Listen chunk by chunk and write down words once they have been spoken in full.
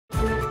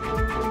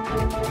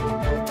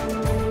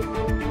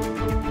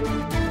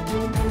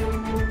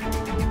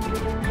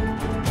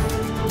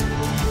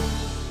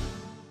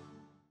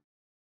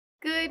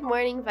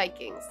morning,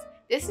 Vikings.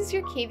 This is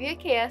your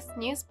KVIKS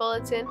News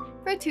Bulletin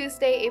for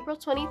Tuesday, April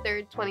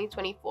 23rd,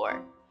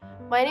 2024.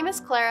 My name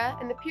is Clara,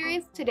 and the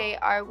periods today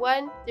are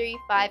 1, 3,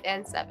 5,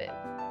 and 7.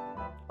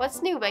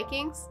 What's new,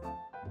 Vikings?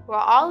 We're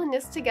all in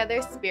this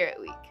together Spirit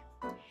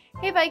Week.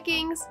 Hey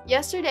Vikings!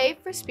 Yesterday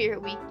for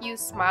Spirit Week, you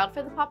smiled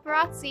for the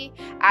paparazzi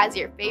as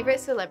your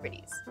favorite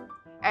celebrities.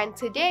 And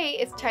today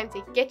it's time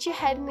to get your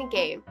head in the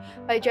game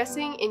by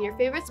dressing in your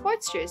favorite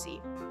sports jersey.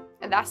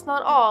 And that's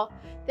not all.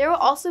 There will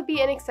also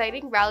be an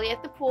exciting rally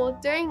at the pool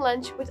during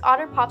lunch with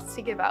Otter Pops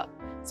to give out,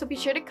 so be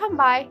sure to come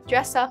by,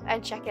 dress up,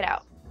 and check it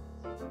out.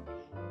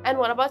 And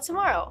what about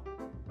tomorrow?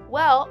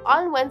 Well,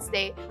 on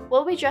Wednesday,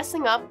 we'll be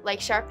dressing up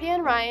like Sharpay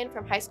and Ryan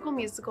from High School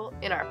Musical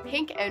in our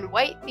pink and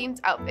white themed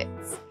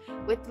outfits,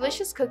 with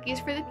delicious cookies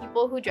for the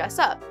people who dress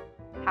up.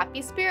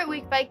 Happy Spirit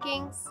Week,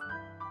 Vikings!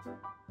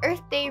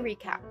 Earth Day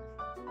Recap.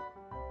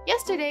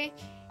 Yesterday,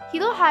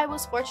 Hilo High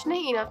was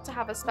fortunate enough to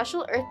have a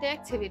special Earth Day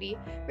activity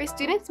where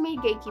students made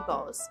Genki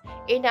balls,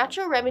 a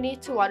natural remedy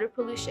to water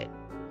pollution.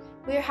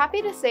 We are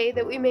happy to say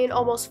that we made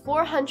almost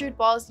 400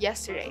 balls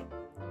yesterday.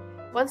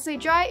 Once they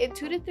dry in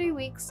 2 to 3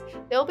 weeks,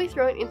 they will be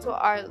thrown into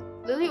our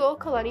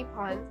Liliuokalani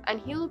ponds and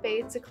Hilo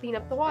Bay to clean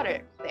up the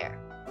water there.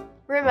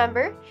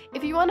 Remember,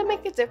 if you want to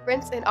make a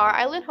difference in our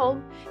island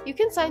home, you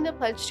can sign the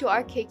pledge to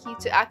our keiki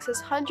to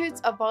access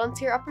hundreds of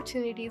volunteer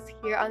opportunities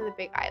here on the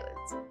Big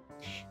Island.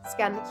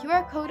 Scan the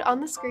QR code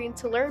on the screen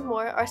to learn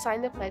more or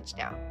sign the pledge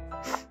now.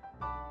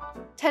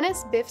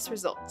 Tennis BIF's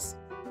results.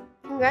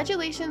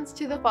 Congratulations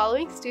to the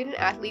following student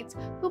athletes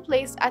who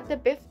placed at the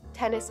BIF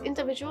Tennis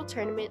Individual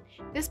Tournament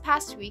this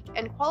past week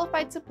and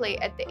qualified to play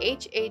at the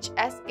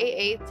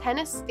HHSAA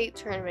Tennis State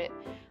Tournament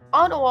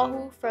on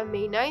Oahu from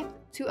May 9th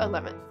to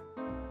 11th.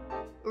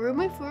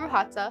 Urumi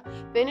Furuhata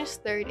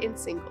finished 3rd in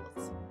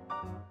singles.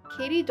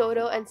 Katie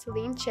Dodo and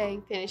Celine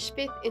Chang finished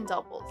 5th in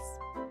doubles.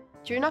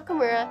 Drew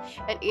Nakamura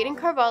and Aiden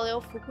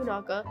Carvalho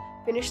Fukunaga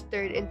finished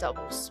 3rd in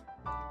doubles.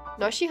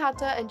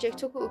 Noshihata and Jake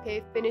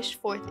Tokuuke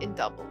finished 4th in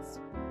doubles.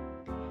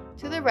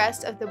 To the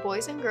rest of the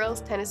boys and girls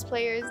tennis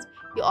players,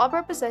 you all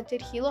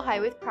represented Hilo High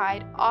with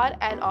pride on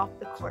and off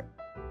the court.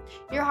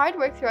 Your hard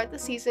work throughout the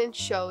season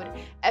showed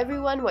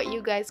everyone what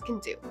you guys can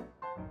do.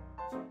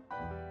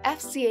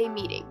 FCA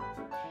meeting.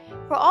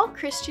 For all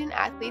Christian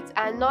athletes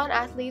and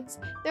non-athletes,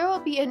 there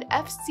will be an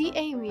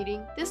FCA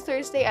meeting this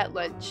Thursday at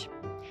lunch.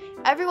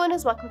 Everyone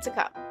is welcome to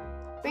come.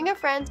 Bring a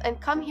friend and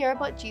come hear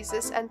about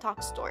Jesus and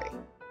talk story.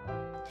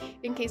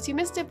 In case you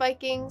missed it,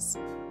 Vikings,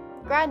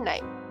 grad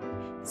night.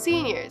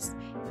 Seniors,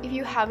 if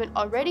you haven't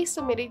already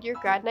submitted your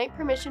grad night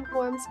permission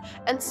forms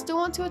and still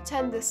want to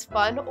attend this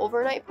fun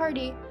overnight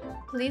party,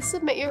 please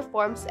submit your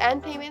forms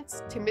and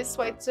payments to Ms.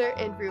 Schweitzer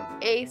in room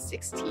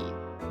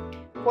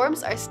A16.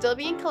 Forms are still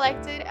being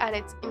collected and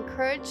it's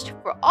encouraged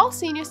for all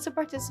seniors to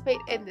participate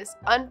in this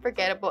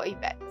unforgettable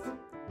event.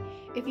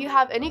 If you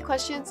have any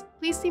questions,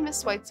 please see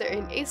Ms. Schweitzer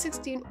in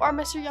A16 or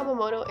Mr.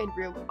 Yamamoto in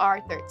room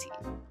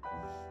R13.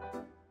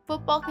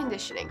 Football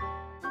conditioning.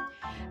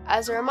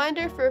 As a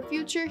reminder for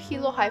future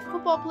Hilo High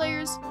football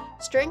players,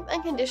 strength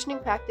and conditioning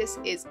practice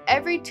is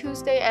every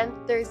Tuesday and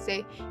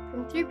Thursday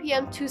from 3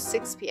 p.m. to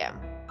 6 p.m.,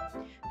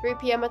 3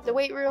 p.m. at the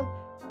weight room,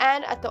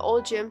 and at the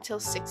old gym till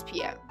 6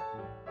 p.m.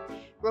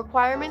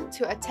 Requirement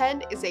to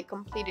attend is a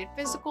completed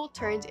physical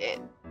turned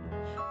in.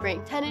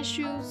 Bring tennis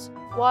shoes,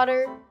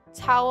 water,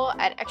 towel,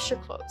 and extra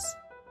clothes.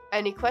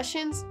 Any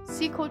questions?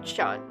 See Coach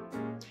John.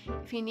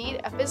 If you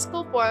need a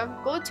physical form,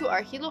 go to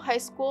our Hilo High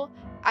School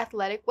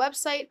athletic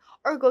website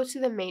or go to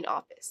the main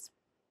office.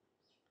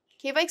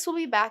 KVIKS will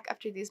be back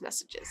after these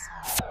messages.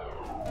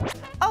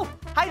 Oh,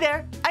 hi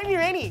there! I'm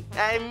Urani.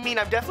 I'm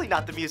definitely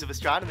not the muse of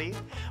astronomy.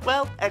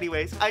 Well,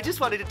 anyways, I just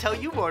wanted to tell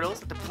you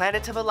mortals that the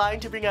planets have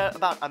aligned to bring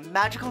about a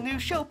magical new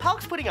show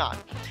PALC's putting on.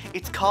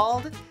 It's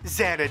called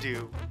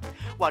Xanadu.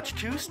 Watch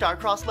two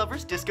star-crossed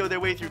lovers disco their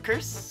way through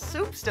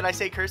oops, did I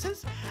say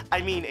curses?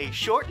 I mean a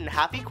short and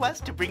happy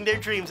quest to bring their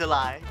dreams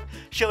alive.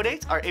 Show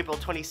dates are April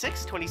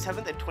 26th,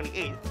 27th, and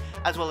 28th,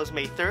 as well as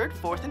May 3rd,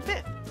 4th, and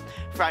 5th.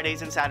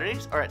 Fridays and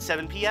Saturdays are at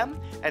 7 p.m.,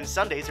 and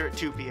Sundays are at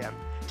 2 p.m.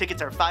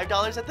 Tickets are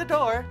 $5 at the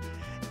door.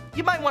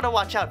 You might want to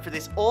watch out for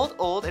this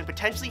old, and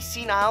potentially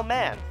senile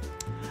man.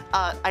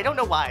 I don't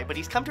know why, but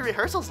he's come to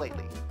rehearsals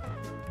lately.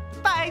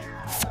 Bye!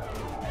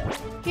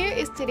 Here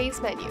is today's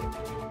menu.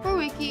 For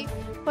Wiki,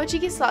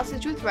 Portuguese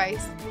sausage with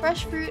rice,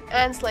 fresh fruit,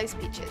 and sliced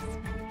peaches.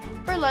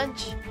 For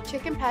lunch,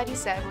 chicken patty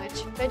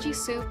sandwich, veggie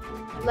soup,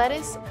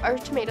 lettuce or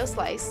tomato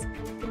slice,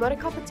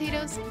 emotica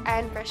potatoes,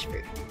 and fresh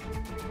fruit.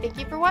 Thank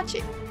you for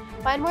watching.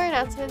 Find more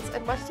announcements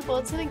and watch the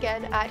bulletin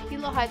again at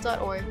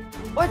hilo-high.org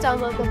or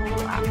download the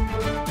mobile app.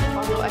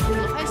 Follow at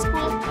Hilo High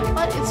School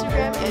on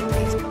Instagram and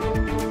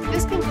Facebook.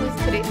 This concludes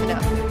today's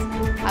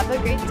announcements. Have a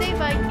great day,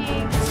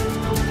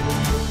 Vikings!